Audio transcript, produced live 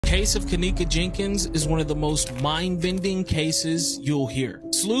case of Kenneka Jenkins is one of the most mind-bending cases you'll hear.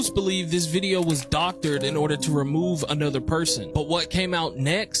 Sleuths believe this video was doctored in order to remove another person, but what came out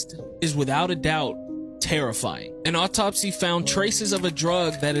next is without a doubt terrifying. An autopsy found traces of a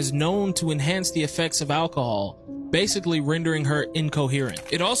drug that is known to enhance the effects of alcohol, basically rendering her incoherent.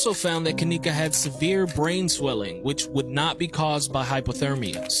 It also found that Kenneka had severe brain swelling, which would not be caused by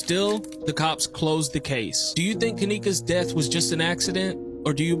hypothermia. Still, the cops closed the case. Do you think Kenneka's death was just an accident,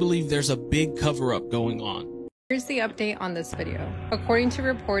 or do you believe there's a big cover-up going on? Here's the update on this video. According to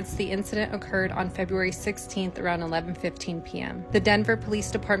reports, the incident occurred on February 16th around 11:15 p.m. The Denver Police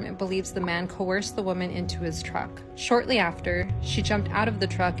Department believes the man coerced the woman into his truck. Shortly after, she jumped out of the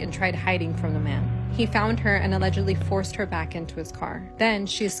truck and tried hiding from the man. He found her and allegedly forced her back into his car. Then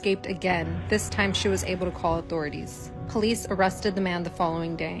she escaped again. This time she was able to call authorities. Police arrested the man the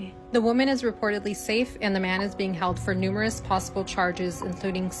following day. The woman is reportedly safe and the man is being held for numerous possible charges,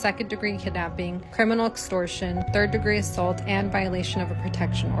 including second-degree kidnapping, criminal extortion, third-degree assault, and violation of a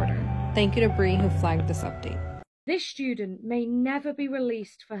protection order. Thank you to Bree who flagged this update. This student may never be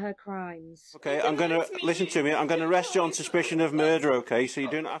released for her crimes. Okay, I'm going to listen to me. I'm going to arrest you on suspicion of murder, okay? So you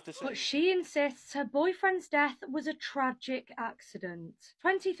don't have to say... But she insists her boyfriend's death was a tragic accident.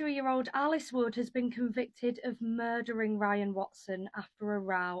 23-year-old Alice Wood has been convicted of murdering Ryan Watson after a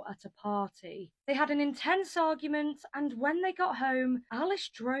row at a party. They had an intense argument, and when they got home, Alice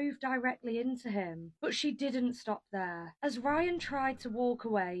drove directly into him. But she didn't stop there. As Ryan tried to walk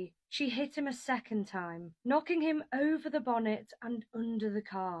away, she hit him a second time, knocking him over the bonnet and under the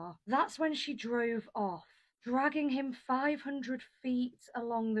car. That's when she drove off, dragging him 500 feet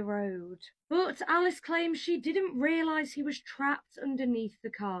along the road. But Alice claims she didn't realise he was trapped underneath the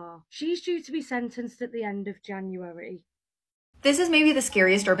car. She's due to be sentenced at the end of January. This is maybe the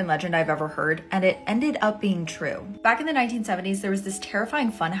scariest urban legend I've ever heard, and it ended up being true. Back in the 1970s, there was this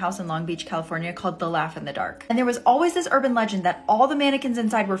terrifying fun house in Long Beach, California called The Laugh in the Dark. And there was always this urban legend that all the mannequins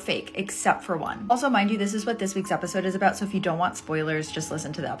inside were fake, except for one. Also, mind you, this is what this week's episode is about, so if you don't want spoilers, just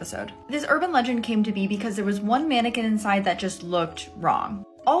listen to the episode. This urban legend came to be because there was one mannequin inside that just looked wrong.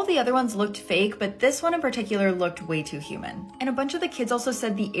 All the other ones looked fake, but this one in particular looked way too human. And a bunch of the kids also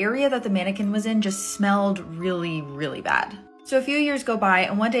said the area that the mannequin was in just smelled really, really bad. So a few years go by,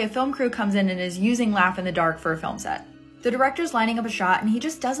 and one day a film crew comes in and is using Laugh in the Dark for a film set. The director's lining up a shot, and he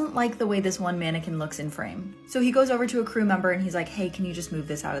just doesn't like the way this one mannequin looks in frame. So he goes over to a crew member and he's like, hey, can you just move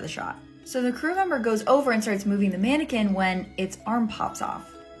this out of the shot? So the crew member goes over and starts moving the mannequin when its arm pops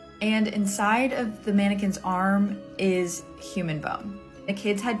off. And inside of the mannequin's arm is human bone. The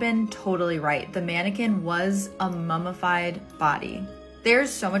kids had been totally right. The mannequin was a mummified body.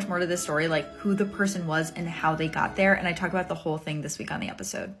 There's so much more to this story, like who the person was and how they got there, and I talk about the whole thing this week on the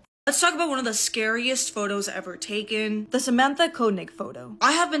episode. Let's talk about one of the scariest photos ever taken, the Samantha Koenig photo.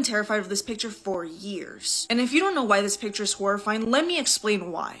 I have been terrified of this picture for years. And if you don't know why this picture is horrifying, let me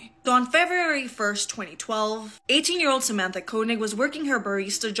explain why. So on February 1st, 2012, 18-year-old Samantha Koenig was working her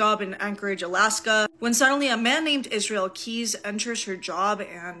barista job in Anchorage, Alaska, when suddenly a man named Israel Keys enters her job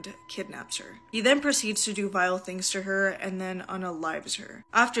and kidnaps her. He then proceeds to do vile things to her and then unalives her.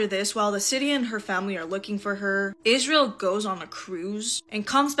 After this, while the city and her family are looking for her, Israel goes on a cruise and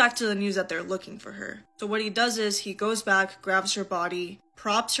comes back to the news that they're looking for her. So what he does is he goes back, grabs her body,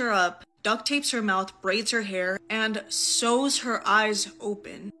 props her up, duct tapes her mouth, braids her hair, and sews her eyes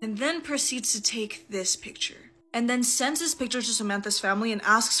open, and then proceeds to take this picture. And then sends this picture to Samantha's family and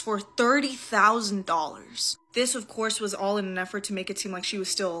asks for $30,000. This, of course, was all in an effort to make it seem like she was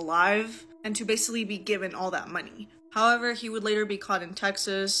still alive, and to basically be given all that money. However, he would later be caught in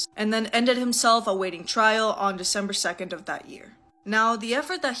Texas, and then ended himself awaiting trial on December 2nd of that year. Now, the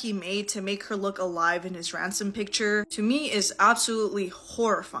effort that he made to make her look alive in his ransom picture, to me, is absolutely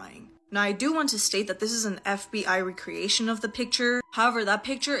horrifying. Now, I do want to state that this is an FBI recreation of the picture. However, that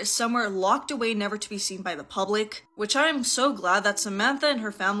picture is somewhere locked away, never to be seen by the public, which I am so glad that Samantha and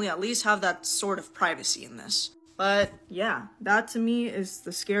her family at least have that sort of privacy in this. But yeah, that to me is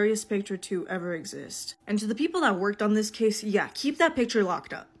the scariest picture to ever exist. And to the people that worked on this case, yeah, keep that picture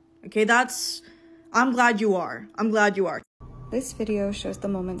locked up. Okay, I'm glad you are. I'm glad you are. This video shows the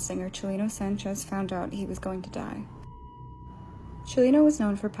moment singer Chileno Sanchez found out he was going to die. Chileno was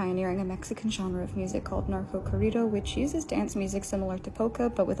known for pioneering a Mexican genre of music called narco corrido, which uses dance music similar to polka,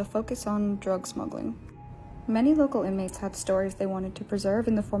 but with a focus on drug smuggling. Many local inmates had stories they wanted to preserve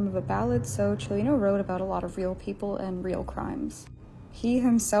in the form of a ballad, so Chileno wrote about a lot of real people and real crimes. He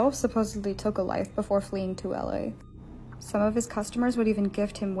himself supposedly took a life before fleeing to LA. Some of his customers would even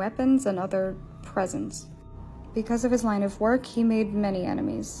gift him weapons and other presents. Because of his line of work, he made many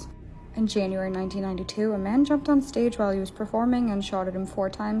enemies. In January 1992, a man jumped on stage while he was performing and shot at him 4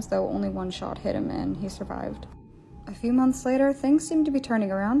 times, though only one shot hit him and he survived. A few months later, things seemed to be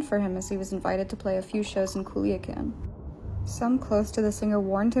turning around for him as he was invited to play a few shows in Culiacan. Some close to the singer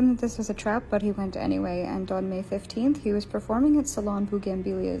warned him that this was a trap, but he went anyway, and on May 15th, he was performing at Salon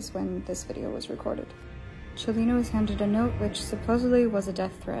Bougambilias when this video was recorded. Chileno is handed a note which supposedly was a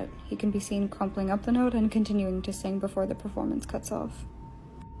death threat. He can be seen crumpling up the note and continuing to sing before the performance cuts off.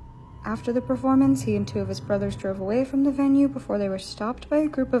 After the performance, he and 2 of his brothers drove away from the venue before they were stopped by a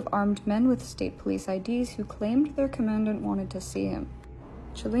group of armed men with state police IDs who claimed their commandant wanted to see him.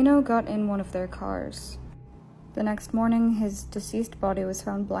 Chileno got in one of their cars. The next morning, his deceased body was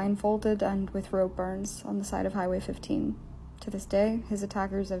found blindfolded and with rope burns on the side of Highway 15. To this day, his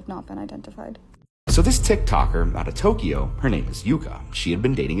attackers have not been identified. So this TikToker out of Tokyo, her name is Yuka. She had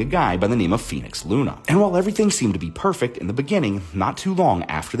been dating a guy by the name of Phoenix Luna. And while everything seemed to be perfect in the beginning, not too long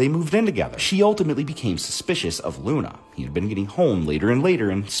after they moved in together, she ultimately became suspicious of Luna. He had been getting home later and later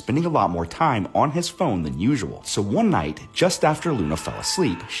and spending a lot more time on his phone than usual. So one night, just after Luna fell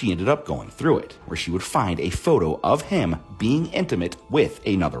asleep, she ended up going through it, where she would find a photo of him being intimate with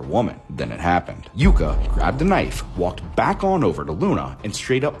another woman. Then it happened. Yuka grabbed a knife, walked back on over to Luna, and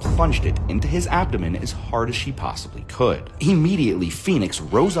straight up plunged it into his abdomen as hard as she possibly could. Immediately, Phoenix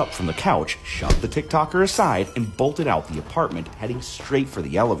rose up from the couch, shoved the TikToker aside, and bolted out the apartment, heading straight for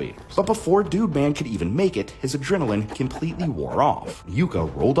the elevators. But before Dude Man could even make it, his adrenaline completely wore off.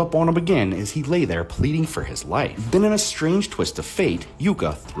 Yuka rolled up on him again as he lay there pleading for his life. Then in a strange twist of fate,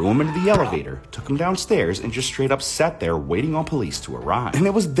 Yuka threw him into the elevator, took him downstairs, and just straight up sat there waiting on police to arrive. And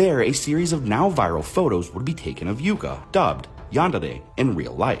it was there a series of now viral photos would be taken of Yuka, dubbed Yandere in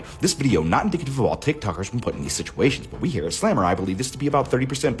real life. This video not indicative of all TikTokers when put in these situations, but we here at Slammer believe this to be about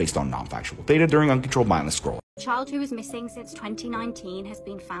 30% based on non-factual data during uncontrolled mindless scroll. A child who was missing since 2019 has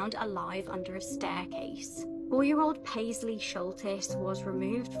been found alive under a staircase. 4-year-old Paisley Schultes was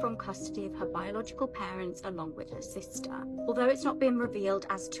removed from custody of her biological parents along with her sister. Although it's not been revealed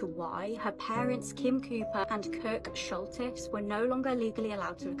as to why, her parents Kim Cooper and Kirk Schultes were no longer legally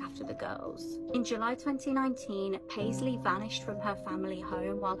allowed to look after the girls. In July 2019, Paisley vanished from her family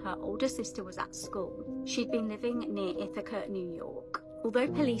home while her older sister was at school. She'd been living near Ithaca, New York. Although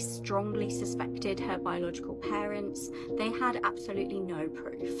police strongly suspected her biological parents, they had absolutely no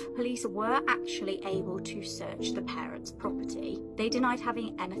proof. Police were actually able to search the parents' property. They denied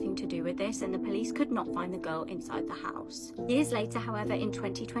having anything to do with this, and the police could not find the girl inside the house. Years later, however, in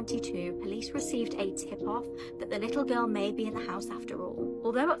 2022, police received a tip-off that the little girl may be in the house after all.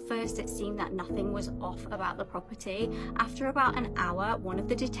 Although at first it seemed that nothing was off about the property, after about an hour, one of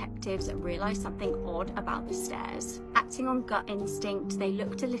the detectives realized something odd about the stairs. Acting on gut instinct, they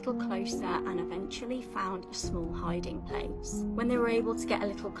looked a little closer and eventually found a small hiding place. When they were able to get a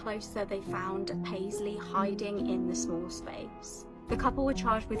little closer, they found Paisley hiding in the small space. The couple were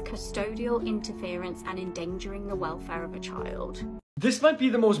charged with custodial interference and endangering the welfare of a child. This might be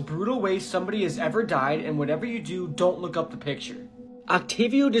the most brutal way somebody has ever died, and whatever you do, don't look up the picture.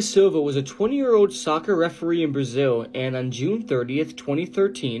 Octavio da Silva was a 20-year-old soccer referee in Brazil, and on June 30th,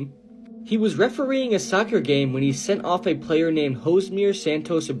 2013, he was refereeing a soccer game when he sent off a player named Josmir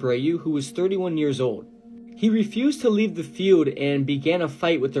Santos Abreu, who was 31 years old. He refused to leave the field and began a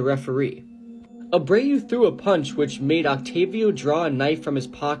fight with the referee. Abreu threw a punch which made Octavio draw a knife from his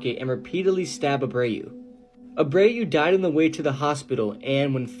pocket and repeatedly stab Abreu. Abreu died on the way to the hospital,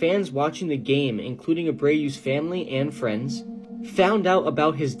 and when fans watching the game, including Abreu's family and friends, found out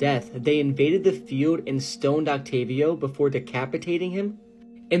about his death, they invaded the field and stoned Octavio before decapitating him,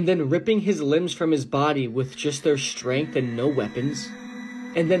 and then ripping his limbs from his body with just their strength and no weapons,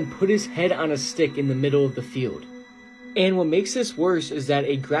 and then put his head on a stick in the middle of the field. And what makes this worse is that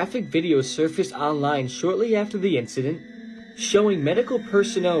a graphic video surfaced online shortly after the incident, showing medical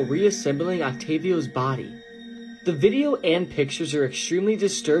personnel reassembling Octavio's body. The video and pictures are extremely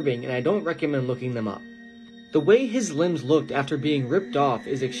disturbing, and I don't recommend looking them up. The way his limbs looked after being ripped off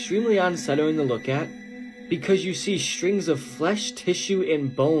is extremely unsettling to look at, because you see strings of flesh, tissue,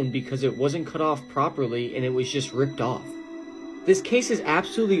 and bone because it wasn't cut off properly and it was just ripped off. This case is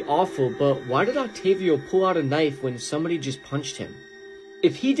absolutely awful, but why did Octavio pull out a knife when somebody just punched him?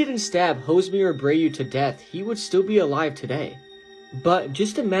 If he didn't stab Josmir Abreu to death, he would still be alive today. But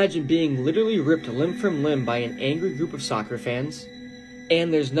just imagine being literally ripped limb from limb by an angry group of soccer fans,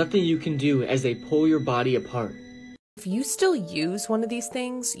 and there's nothing you can do as they pull your body apart. If you still use one of these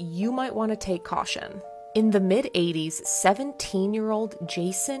things, you might want to take caution. In the mid-80s, 17-year-old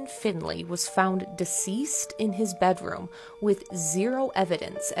Jason Finley was found deceased in his bedroom with zero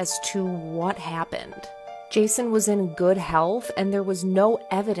evidence as to what happened. Jason was in good health, and there was no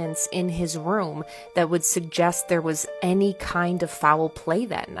evidence in his room that would suggest there was any kind of foul play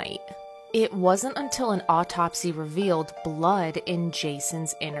that night. It wasn't until an autopsy revealed blood in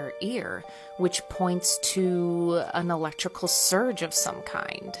Jason's inner ear, which points to an electrical surge of some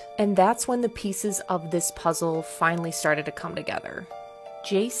kind. And that's when the pieces of this puzzle finally started to come together.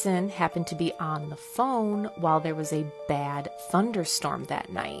 Jason happened to be on the phone while there was a bad thunderstorm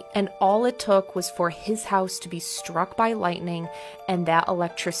that night, and all it took was for his house to be struck by lightning and that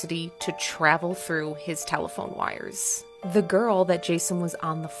electricity to travel through his telephone wires. The girl that Jason was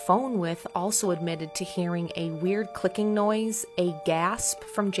on the phone with also admitted to hearing a weird clicking noise, a gasp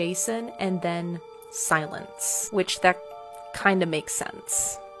from Jason, and then silence, which that kind of makes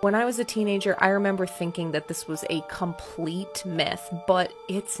sense. When I was a teenager, I remember thinking that this was a complete myth, but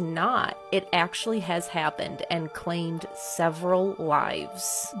it's not. It actually has happened and claimed several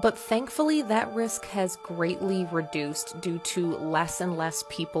lives. But thankfully, that risk has greatly reduced due to less and less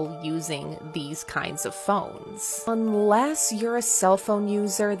people using these kinds of phones. Unless you're a cell phone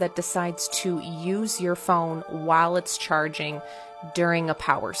user that decides to use your phone while it's charging during a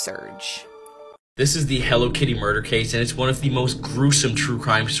power surge. This is the Hello Kitty murder case, and it's one of the most gruesome true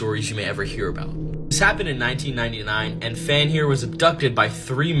crime stories you may ever hear about. This happened in 1999, and Fan here was abducted by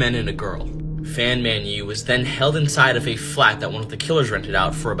 3 men and a girl. Fan Man Yu was then held inside of a flat that one of the killers rented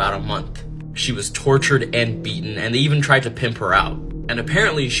out for about a month. She was tortured and beaten, and they even tried to pimp her out. And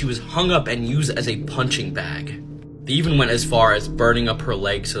apparently she was hung up and used as a punching bag. They even went as far as burning up her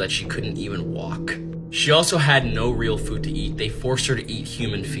legs so that she couldn't even walk. She also had no real food to eat. They forced her to eat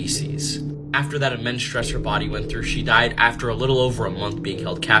human feces. After that immense stress her body went through, she died after a little over a month being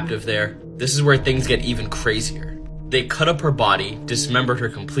held captive there. This is where things get even crazier. They cut up her body, dismembered her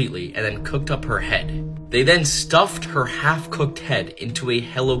completely, and then cooked up her head. They then stuffed her half-cooked head into a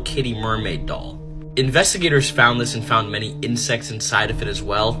Hello Kitty mermaid doll. Investigators found this and found many insects inside of it as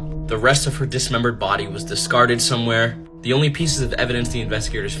well. The rest of her dismembered body was discarded somewhere. The only pieces of evidence the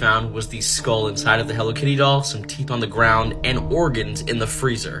investigators found was the skull inside of the Hello Kitty doll, some teeth on the ground, and organs in the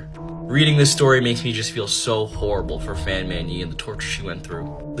freezer. Reading this story makes me just feel so horrible for Fan Man Yi and the torture she went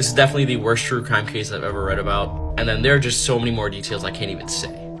through. This is definitely the worst true crime case I've ever read about, and then there are just so many more details I can't even say.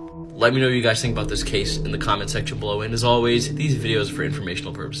 Let me know what you guys think about this case in the comment section below, and as always, these videos are for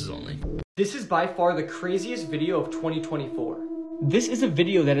informational purposes only. This is by far the craziest video of 2024. This is a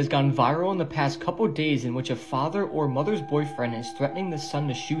video that has gone viral in the past couple days in which a father or mother's boyfriend is threatening the son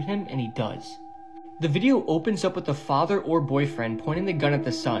to shoot him, and he does. The video opens up with the father or boyfriend pointing the gun at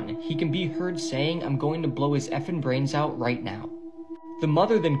the son. He can be heard saying, "I'm going to blow his effing brains out right now." The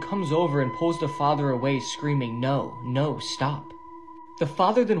mother then comes over and pulls the father away, screaming, "No, no, stop." The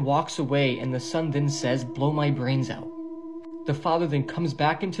father then walks away and the son then says, "Blow my brains out." The father then comes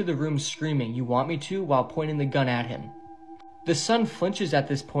back into the room screaming, "You want me to?" while pointing the gun at him. The son flinches at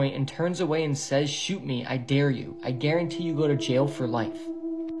this point and turns away and says, "Shoot me, I dare you. I guarantee you go to jail for life."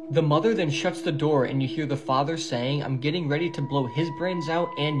 The mother then shuts the door and you hear the father saying, "I'm getting ready to blow his brains out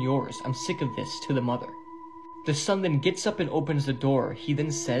and yours. I'm sick of this," to the mother. The son then gets up and opens the door. He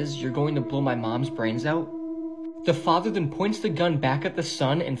then says, "You're going to blow my mom's brains out?" The father then points the gun back at the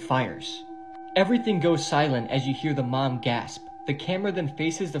son and fires. Everything goes silent as you hear the mom gasp. The camera then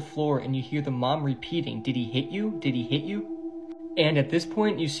faces the floor and you hear the mom repeating, "Did he hit you? Did he hit you?" And at this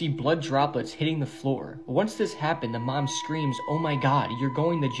point, you see blood droplets hitting the floor. Once this happened, the mom screams, "Oh my god, you're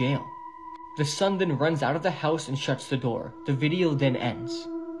going to jail." The son then runs out of the house and shuts the door. The video then ends.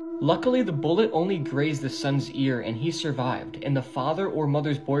 Luckily, the bullet only grazed the son's ear and he survived, and the father or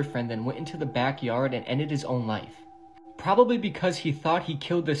mother's boyfriend then went into the backyard and ended his own life. Probably because he thought he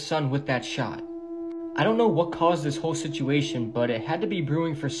killed the son with that shot. I don't know what caused this whole situation, but it had to be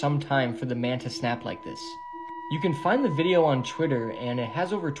brewing for some time for the man to snap like this. You can find the video on Twitter, and it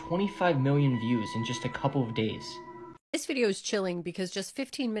has over 25 million views in just a couple of days. This video is chilling because just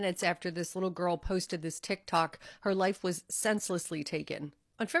 15 minutes after this little girl posted this TikTok, her life was senselessly taken.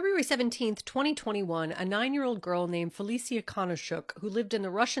 On February 17th, 2021, a 9-year-old girl named Felicia Konoshuk, who lived in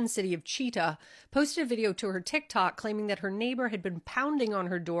the Russian city of Chita, posted a video to her TikTok claiming that her neighbor had been pounding on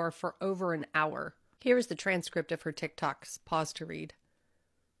her door for over an hour. Here is the transcript of her TikToks. Pause to read.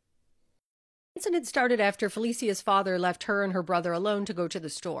 The incident started after Felicia's father left her and her brother alone to go to the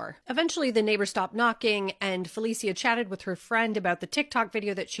store. Eventually, the neighbor stopped knocking, and Felicia chatted with her friend about the TikTok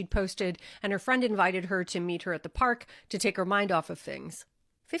video that she'd posted, and her friend invited her to meet her at the park to take her mind off of things.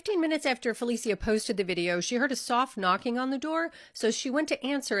 15 minutes after Felicia posted the video, she heard a soft knocking on the door, so she went to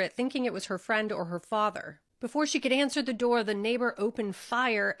answer it, thinking it was her friend or her father. Before she could answer the door, the neighbor opened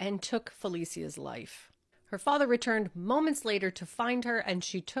fire and took Felicia's life. Her father returned moments later to find her, and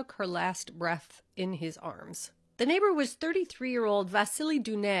she took her last breath in his arms. The neighbor was 33-year-old Vasily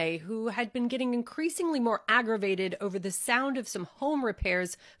Dunay, who had been getting increasingly more aggravated over the sound of some home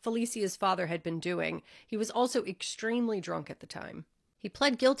repairs Felicia's father had been doing. He was also extremely drunk at the time. He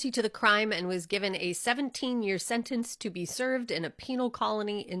pled guilty to the crime and was given a 17-year sentence to be served in a penal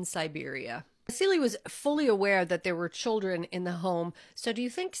colony in Siberia. Vasily was fully aware that there were children in the home, so do you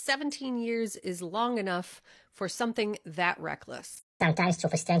think 17 years is long enough for something that reckless? Sometimes true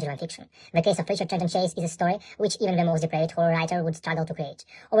for stranger than fiction. The case of Richard Trenton Chase is a story which even the most depraved horror writer would struggle to create.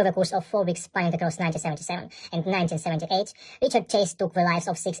 Over the course of 4 weeks spanning across 1977 and 1978, Richard Chase took the lives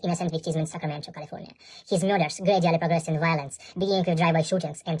of 6 innocent victims in Sacramento, California. His murders gradually progressed in violence, beginning with drive-by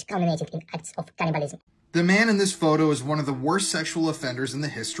shootings and culminating in acts of cannibalism. The man in this photo is one of the worst sexual offenders in the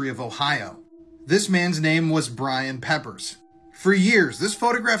history of Ohio. This man's name was Brian Peppers. For years, this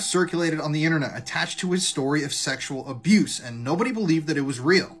photograph circulated on the internet attached to his story of sexual abuse, and nobody believed that it was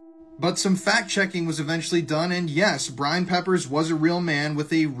real. But some fact-checking was eventually done, and yes, Brian Peppers was a real man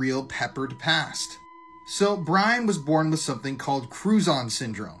with a real peppered past. So Brian was born with something called Cruzon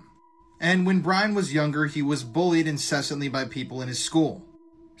syndrome. And when Brian was younger, he was bullied incessantly by people in his school.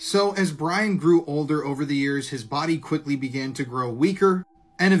 So as Brian grew older over the years, his body quickly began to grow weaker,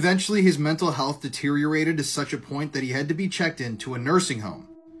 and eventually his mental health deteriorated to such a point that he had to be checked into a nursing home.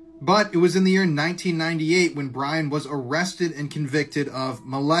 But it was in the year 1998 when Brian was arrested and convicted of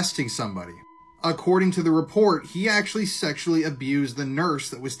molesting somebody. According to the report, he actually sexually abused the nurse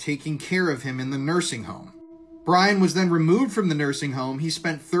that was taking care of him in the nursing home. Brian was then removed from the nursing home. He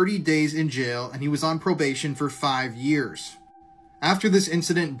spent 30 days in jail, and he was on probation for 5 years. After this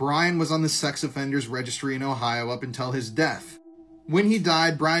incident, Brian was on the sex offenders registry in Ohio up until his death. When he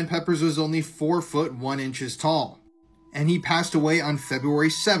died, Brian Peppers was only 4 foot 1 inches tall, and he passed away on February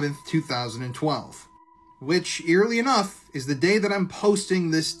 7th, 2012, which, eerily enough, is the day that I'm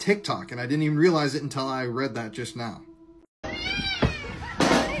posting this TikTok, and I didn't even realize it until I read that just now. Check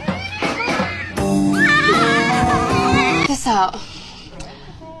this out.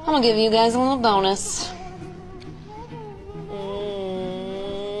 I'm gonna give you guys a little bonus.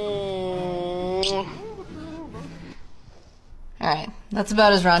 Alright, that's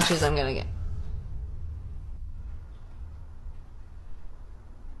about as raunchy as I'm gonna get.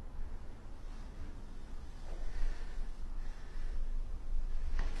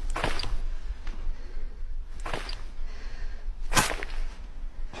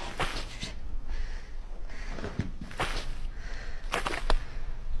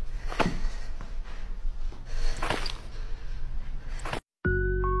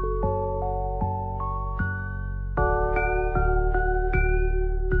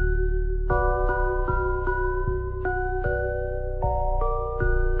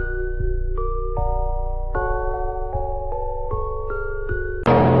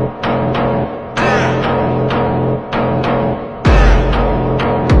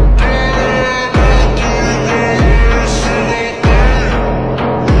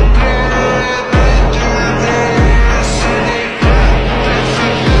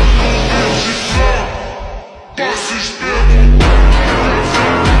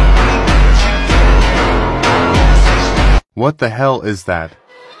 What the hell is that?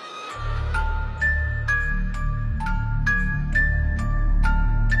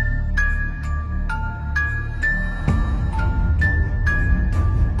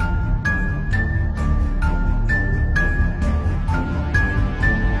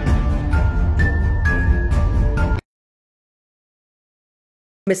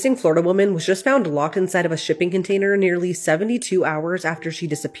 Missing Florida woman was just found locked inside of a shipping container nearly 72 hours after she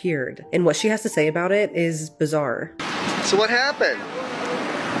disappeared, and what she has to say about it is bizarre. So what happened?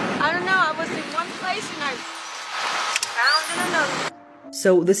 I don't know, I was in one place and I found in another.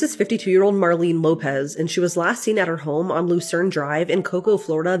 So this is 52-year-old Marlene Lopez, and she was last seen at her home on Lucerne Drive in Cocoa,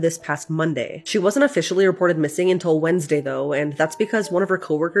 Florida this past Monday. She wasn't officially reported missing until Wednesday though, and that's because one of her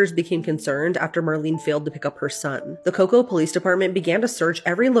coworkers became concerned after Marlene failed to pick up her son. The Cocoa Police Department began to search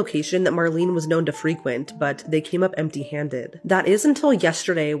every location that Marlene was known to frequent, but they came up empty-handed. That is until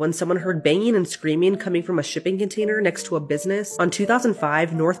yesterday when someone heard banging and screaming coming from a shipping container next to a business on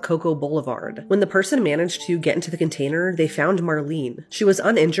 2005 North Cocoa Boulevard. When the person managed to get into the container, they found Marlene. She was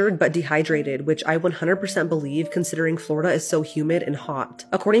uninjured but dehydrated, which I 100% believe considering Florida is so humid and hot.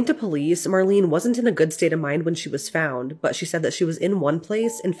 According to police, Marlene wasn't in a good state of mind when she was found, but she said that she was in one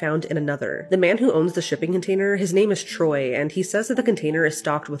place and found in another. The man who owns the shipping container, his name is Troy, and he says that the container is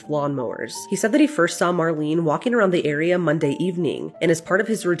stocked with lawnmowers. He said that he first saw Marlene walking around the area Monday evening, and as part of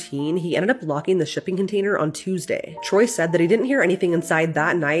his routine, he ended up locking the shipping container on Tuesday. Troy said that he didn't hear anything inside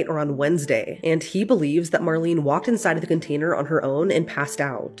that night or on Wednesday, and he believes that Marlene walked inside of the container on her own and passed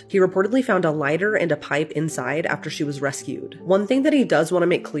out. He reportedly found a lighter and a pipe inside after she was rescued. One thing that he does want to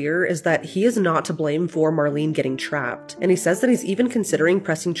make clear is that he is not to blame for Marlene getting trapped, and he says that he's even considering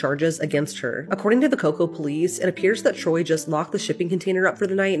pressing charges against her. According to the Cocoa police, it appears that Troy just locked the shipping container up for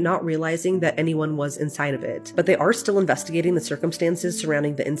the night, not realizing that anyone was inside of it, but they are still investigating the circumstances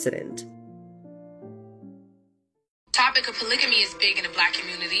surrounding the incident. Topic of polygamy is big in the Black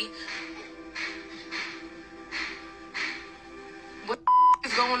community. What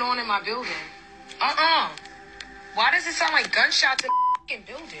is going on in my building? Why does it sound like gunshots in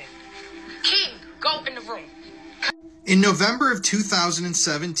the building? King, go in the room. In November of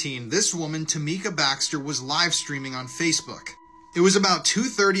 2017, this woman, Tamika Baxter, was live streaming on Facebook. It was about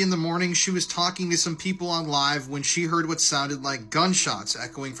 2:30 in the morning. She was talking to some people on live when she heard what sounded like gunshots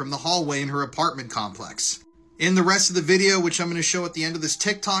echoing from the hallway in her apartment complex. In the rest of the video, which I'm going to show at the end of this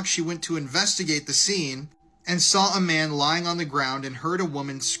TikTok, she went to investigate the scene and saw a man lying on the ground and heard a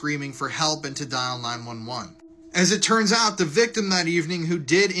woman screaming for help and to dial 911. As it turns out, the victim that evening who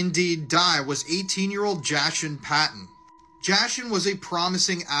did indeed die was 18-year-old Jashin Patton. Jashin was a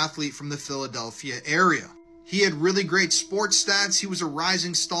promising athlete from the Philadelphia area. He had really great sports stats, he was a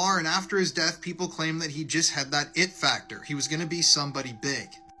rising star, and after his death, people claimed that he just had that it factor. He was going to be somebody big.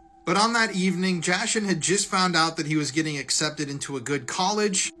 But on that evening, Jashin had just found out that he was getting accepted into a good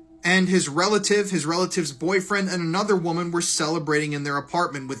college, and his relative's boyfriend, and another woman were celebrating in their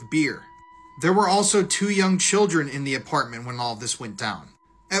apartment with beer. There were also 2 young children in the apartment when all this went down.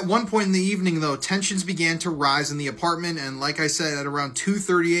 At one point in the evening, though, tensions began to rise in the apartment, and like I said, at around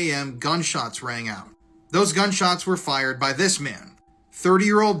 2:30 a.m., gunshots rang out. Those gunshots were fired by this man,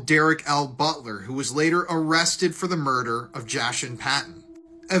 30-year-old Derek L. Butler, who was later arrested for the murder of Jashin Patton.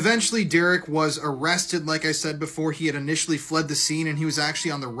 Eventually, Derek was arrested. Like I said before, he had initially fled the scene and he was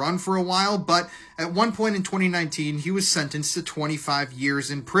actually on the run for a while, but at one point in 2019, he was sentenced to 25 years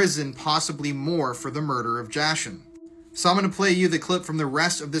in prison, possibly more, for the murder of Jashin. So I'm going to play you the clip from the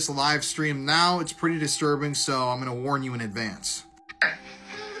rest of this live stream now. It's pretty disturbing, so I'm going to warn you in advance.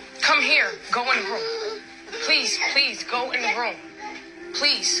 Come here. Go in the room. Please, please, go in the room.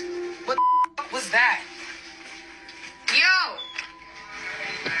 Please. What the was that? Yo!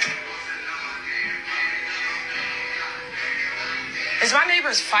 Is my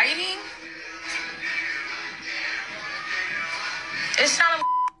neighbors fighting? It sounded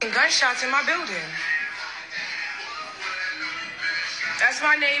like gunshots in my building. That's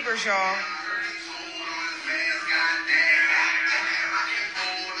my neighbors, y'all.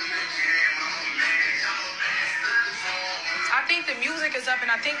 I think the music is up and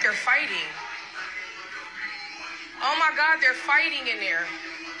I think they're fighting. Oh my God, they're fighting in there.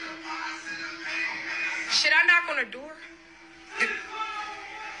 Should I knock on the door?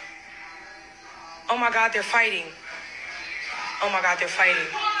 Oh my God, they're fighting. Oh my God, they're fighting.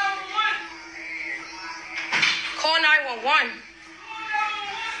 Call 911.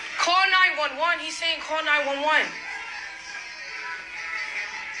 Call 911. He's saying call 911.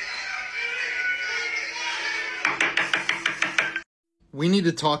 We need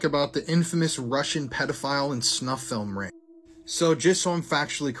to talk about the infamous Russian pedophile and snuff film ring. So just so I'm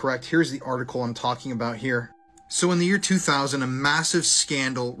factually correct, here's the article I'm talking about here. So in the year 2000, a massive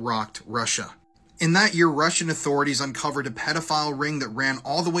scandal rocked Russia. In that year, Russian authorities uncovered a pedophile ring that ran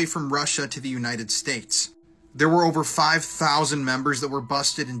all the way from Russia to the United States. There were over 5,000 members that were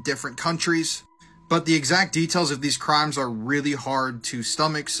busted in different countries, but the exact details of these crimes are really hard to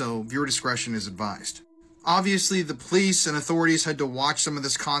stomach, so viewer discretion is advised. Obviously, the police and authorities had to watch some of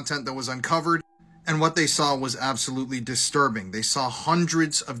this content that was uncovered, and what they saw was absolutely disturbing. They saw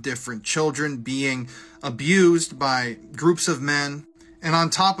hundreds of different children being abused by groups of men, and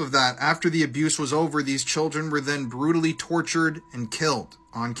on top of that, after the abuse was over, these children were then brutally tortured and killed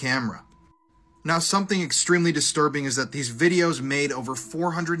on camera. Now, something extremely disturbing is that these videos made over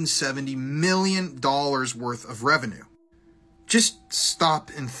 $470 million worth of revenue. Just stop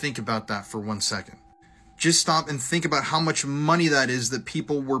and think about that for 1 second. Just stop and think about how much money that is that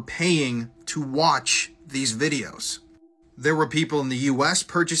people were paying to watch these videos. There were people in the US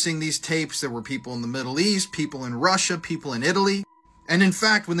purchasing these tapes. There were people in the Middle East, people in Russia, people in Italy. And in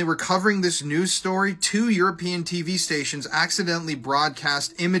fact, when they were covering this news story, 2 European TV stations accidentally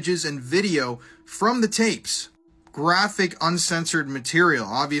broadcast images and video from the tapes. Graphic, uncensored material.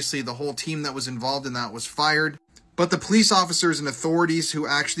 Obviously, the whole team that was involved in that was fired. But the police officers and authorities who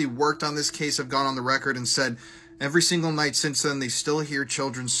actually worked on this case have gone on the record and said every single night since then, they still hear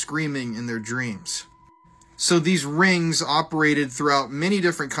children screaming in their dreams. So these rings operated throughout many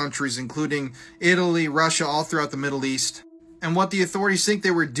different countries, including Italy, Russia, all throughout the Middle East. And what the authorities think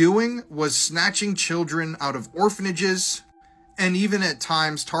they were doing was snatching children out of orphanages, and even at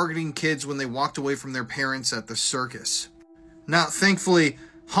times targeting kids when they walked away from their parents at the circus. Now, thankfully,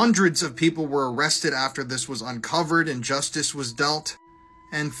 hundreds of people were arrested after this was uncovered and justice was dealt.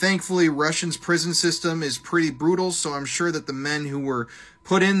 And thankfully, Russia's prison system is pretty brutal, so I'm sure that the men who were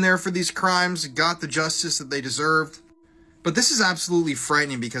put in there for these crimes got the justice that they deserved. But this is absolutely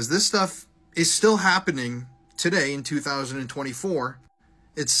frightening because this stuff is still happening today in 2024.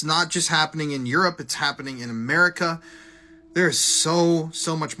 It's not just happening in Europe, it's happening in America. There's so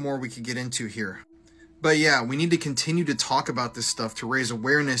much more we could get into here. But yeah, we need to continue to talk about this stuff to raise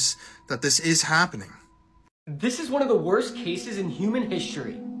awareness that this is happening. This is one of the worst cases in human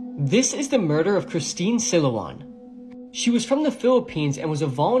history. This is the murder of Christine Siluan. She was from the Philippines and was a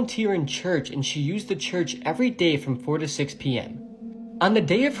volunteer in church, and she used the church every day from 4 to 6 p.m. On the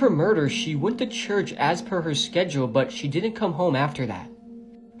day of her murder, she went to church as per her schedule, but she didn't come home after that.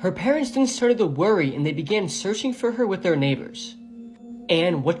 Her parents then started to worry and they began searching for her with their neighbors.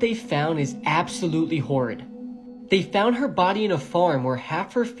 And what they found is absolutely horrid. They found her body in a farm where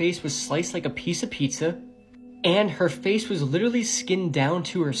half her face was sliced like a piece of pizza, and her face was literally skinned down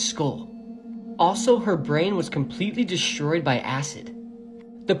to her skull. Also, her brain was completely destroyed by acid.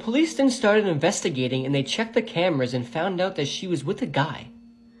 The police then started investigating and they checked the cameras and found out that she was with a guy.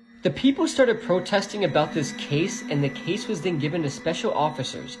 The people started protesting about this case, and the case was then given to special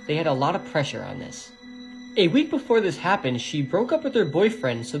officers. They had a lot of pressure on this. A week before this happened, she broke up with her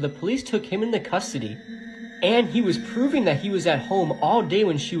boyfriend, so the police took him into custody. And he was proving that he was at home all day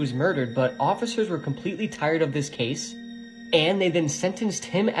when she was murdered, but officers were completely tired of this case, and they then sentenced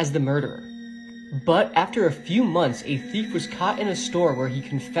him as the murderer. But after a few months, a thief was caught in a store where he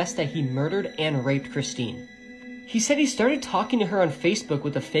confessed that he murdered and raped Christine. He said he started talking to her on Facebook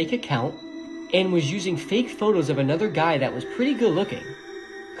with a fake account and was using fake photos of another guy that was pretty good looking.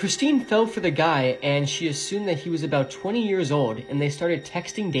 Christine fell for the guy and she assumed that he was about 20 years old, and they started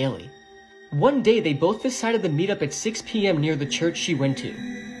texting daily. One day they both decided to meet up at 6 p.m. near the church she went to.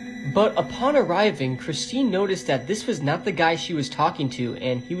 But upon arriving, Christine noticed that this was not the guy she was talking to,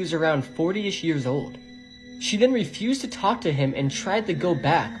 and he was around 40-ish years old. She then refused to talk to him and tried to go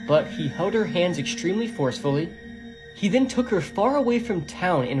back, but he held her hands extremely forcefully. He then took her far away from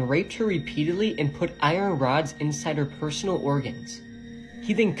town and raped her repeatedly and put iron rods inside her personal organs.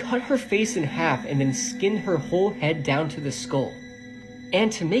 He then cut her face in half and then skinned her whole head down to the skull.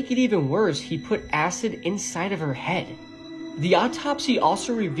 And to make it even worse, he put acid inside of her head. The autopsy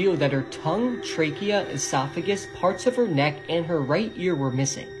also revealed that her tongue, trachea, esophagus, parts of her neck, and her right ear were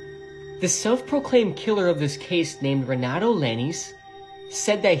missing. The self-proclaimed killer of this case, named Renato Lanis,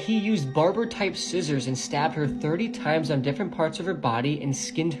 said that he used barber-type scissors and stabbed her 30 times on different parts of her body and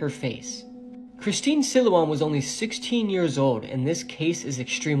skinned her face. Christine Siluan was only 16 years old, and this case is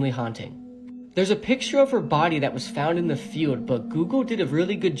extremely haunting. There's a picture of her body that was found in the field, but Google did a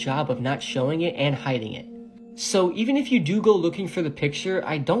really good job of not showing it and hiding it. So even if you do go looking for the picture,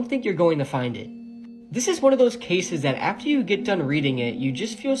 I don't think you're going to find it. This is one of those cases that after you get done reading it, you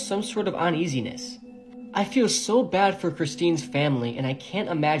just feel some sort of uneasiness. I feel so bad for Christine's family, and I can't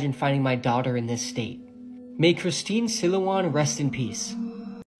imagine finding my daughter in this state. May Christine Siluan rest in peace.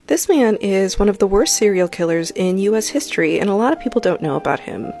 This man is one of the worst serial killers in US history, and a lot of people don't know about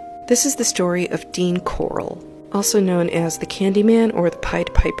him. This is the story of Dean Corll, also known as the Candyman or the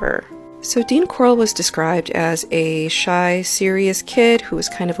Pied Piper. So Dean Corll was described as a shy, serious kid who was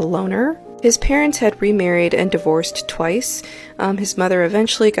kind of a loner. His parents had remarried and divorced twice. His mother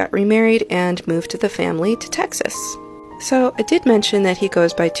eventually got remarried and moved the family to Texas. So I did mention that he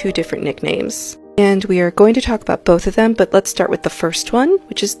goes by 2 different nicknames, and we are going to talk about both of them, but let's start with the first one,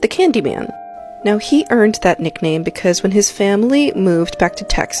 which is the Candyman. Now, he earned that nickname because when his family moved back to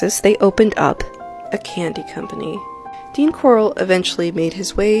Texas, they opened up a candy company. Dean Corll eventually made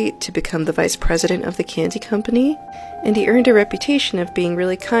his way to become the vice president of the candy company, and he earned a reputation of being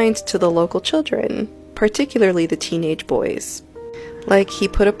really kind to the local children, particularly the teenage boys. Like, he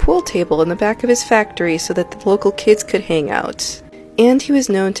put a pool table in the back of his factory so that the local kids could hang out, and he was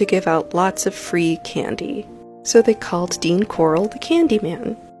known to give out lots of free candy. So they called Dean Corll the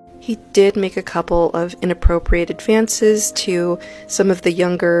Candyman. He did make a couple of inappropriate advances to some of the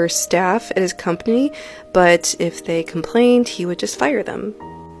younger staff at his company, but if they complained, he would just fire them.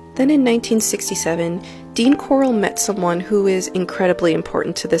 Then in 1967, Dean Corll met someone who is incredibly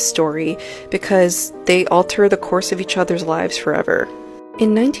important to this story because they alter the course of each other's lives forever.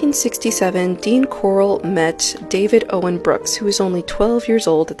 In 1967, Dean Corll met David Owen Brooks, who was only 12 years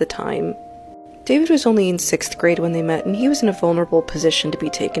old at the time. David was only in 6th grade when they met, and he was in a vulnerable position to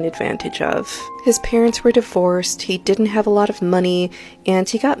be taken advantage of. His parents were divorced, he didn't have a lot of money, and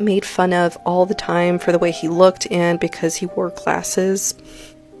he got made fun of all the time for the way he looked and because he wore glasses.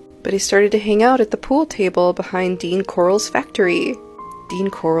 But he started to hang out at the pool table behind Dean Corll's factory. Dean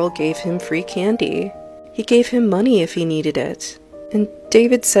Corll gave him free candy. He gave him money if he needed it. And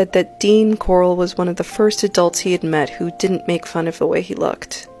David said that Dean Corll was one of the first adults he had met who didn't make fun of the way he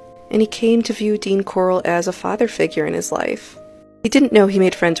looked. And he came to view Dean Corll as a father figure in his life. He didn't know he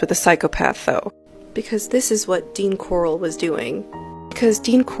made friends with a psychopath, though, because this is what Dean Corll was doing. Because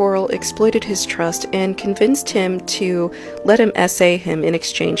Dean Corll exploited his trust and convinced him to let him essay him in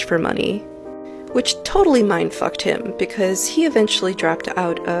exchange for money, which totally mind-fucked him because he eventually dropped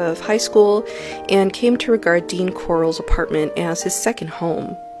out of high school and came to regard Dean Corll's apartment as his second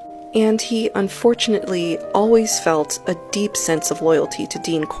home. And he unfortunately always felt a deep sense of loyalty to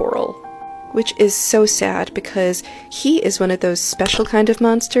Dean Corll, which is so sad because he is one of those special kind of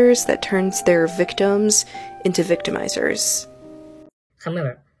monsters that turns their victims into victimizers.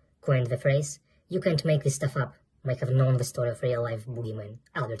 However, coined the phrase, "You can't make this stuff up," might have known the story of real-life boogeyman,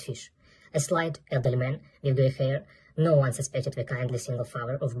 Albert Fish. A slight, elderly man with grey hair, no one suspected the kindly single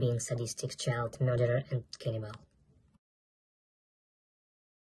father of being sadistic child murderer and cannibal.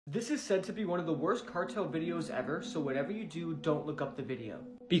 This is said to be one of the worst cartel videos ever, so whatever you do, don't look up the video.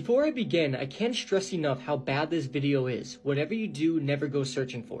 Before I begin, I can't stress enough how bad this video is. Whatever you do, never go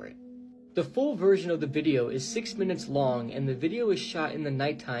searching for it. The full version of the video is 6 minutes long, and the video is shot in the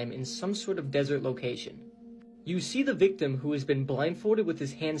nighttime in some sort of desert location. You see the victim who has been blindfolded with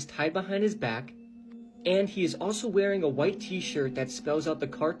his hands tied behind his back, and he is also wearing a white t-shirt that spells out the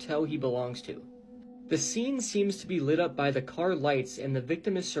cartel he belongs to. The scene seems to be lit up by the car lights, and the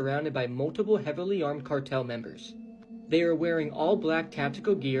victim is surrounded by multiple heavily armed cartel members. They are wearing all black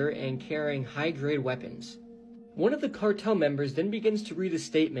tactical gear and carrying high-grade weapons. One of the cartel members then begins to read a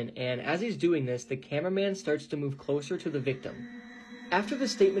statement, and as he's doing this, the cameraman starts to move closer to the victim. After the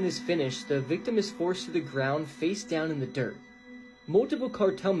statement is finished, the victim is forced to the ground face down in the dirt. Multiple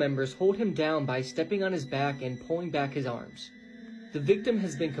cartel members hold him down by stepping on his back and pulling back his arms. The victim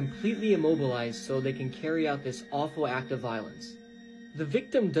has been completely immobilized so they can carry out this awful act of violence. The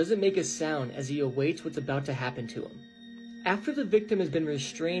victim doesn't make a sound as he awaits what's about to happen to him. After the victim has been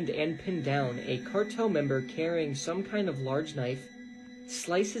restrained and pinned down, a cartel member carrying some kind of large knife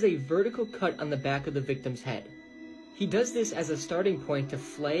slices a vertical cut on the back of the victim's head. He does this as a starting point to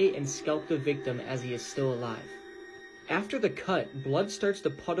flay and scalp the victim as he is still alive. After the cut, blood starts to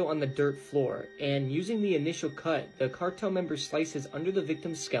puddle on the dirt floor, and using the initial cut, the cartel member slices under the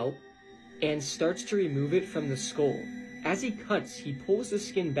victim's scalp and starts to remove it from the skull. As he cuts, he pulls the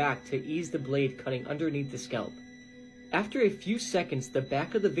skin back to ease the blade cutting underneath the scalp. After a few seconds, the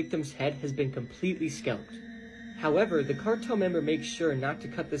back of the victim's head has been completely scalped. However, the cartel member makes sure not to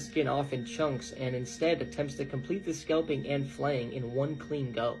cut the skin off in chunks and instead attempts to complete the scalping and flaying in one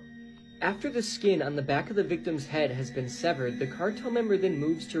clean go. After the skin on the back of the victim's head has been severed, the cartel member then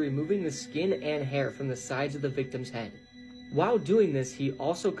moves to removing the skin and hair from the sides of the victim's head. While doing this, he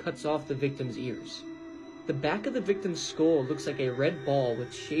also cuts off the victim's ears. The back of the victim's skull looks like a red ball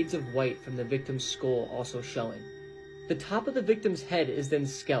with shades of white from the victim's skull also showing. The top of the victim's head is then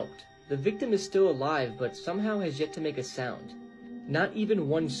scalped. The victim is still alive, but somehow has yet to make a sound. Not even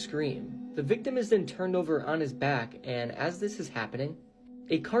one scream. The victim is then turned over on his back, and as this is happening,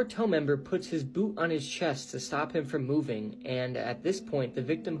 a cartel member puts his boot on his chest to stop him from moving, and at this point, the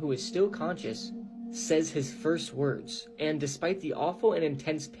victim, who is still conscious, says his first words, and despite the awful and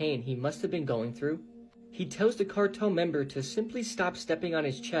intense pain he must have been going through, he tells the cartel member to simply stop stepping on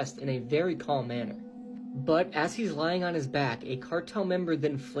his chest in a very calm manner. But as he's lying on his back, a cartel member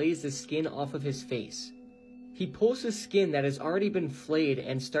then flays the skin off of his face. He pulls the skin that has already been flayed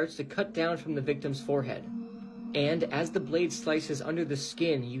and starts to cut down from the victim's forehead. And as the blade slices under the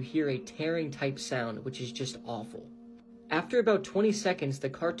skin, you hear a tearing type sound, which is just awful. After about 20 seconds, the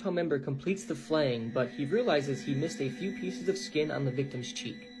cartel member completes the flaying, but he realizes he missed a few pieces of skin on the victim's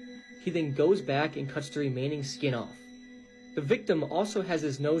cheek. He then goes back and cuts the remaining skin off. The victim also has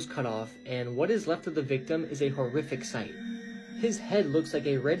his nose cut off, and what is left of the victim is a horrific sight. His head looks like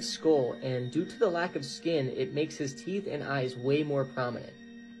a red skull, and due to the lack of skin, it makes his teeth and eyes way more prominent.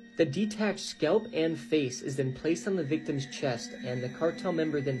 The detached scalp and face is then placed on the victim's chest, and the cartel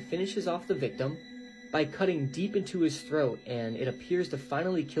member then finishes off the victim by cutting deep into his throat, and it appears to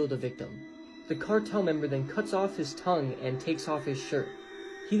finally kill the victim. The cartel member then cuts off his tongue and takes off his shirt.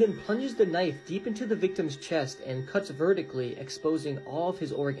 He then plunges the knife deep into the victim's chest and cuts vertically, exposing all of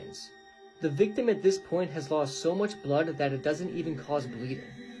his organs. The victim at this point has lost so much blood that it doesn't even cause bleeding.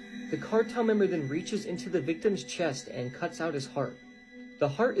 The cartel member then reaches into the victim's chest and cuts out his heart. The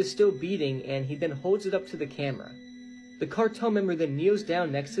heart is still beating, and he then holds it up to the camera. The cartel member then kneels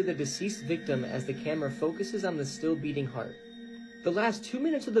down next to the deceased victim as the camera focuses on the still beating heart. The last 2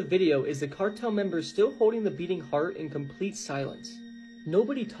 minutes of the video is the cartel member still holding the beating heart in complete silence.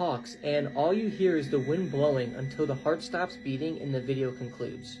 Nobody talks, and all you hear is the wind blowing until the heart stops beating and the video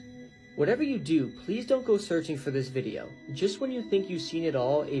concludes. Whatever you do, please don't go searching for this video. Just when you think you've seen it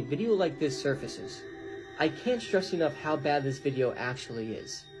all, a video like this surfaces. I can't stress enough how bad this video actually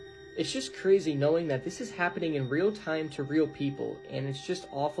is. It's just crazy knowing that this is happening in real time to real people, and it's just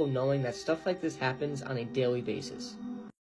awful knowing that stuff like this happens on a daily basis.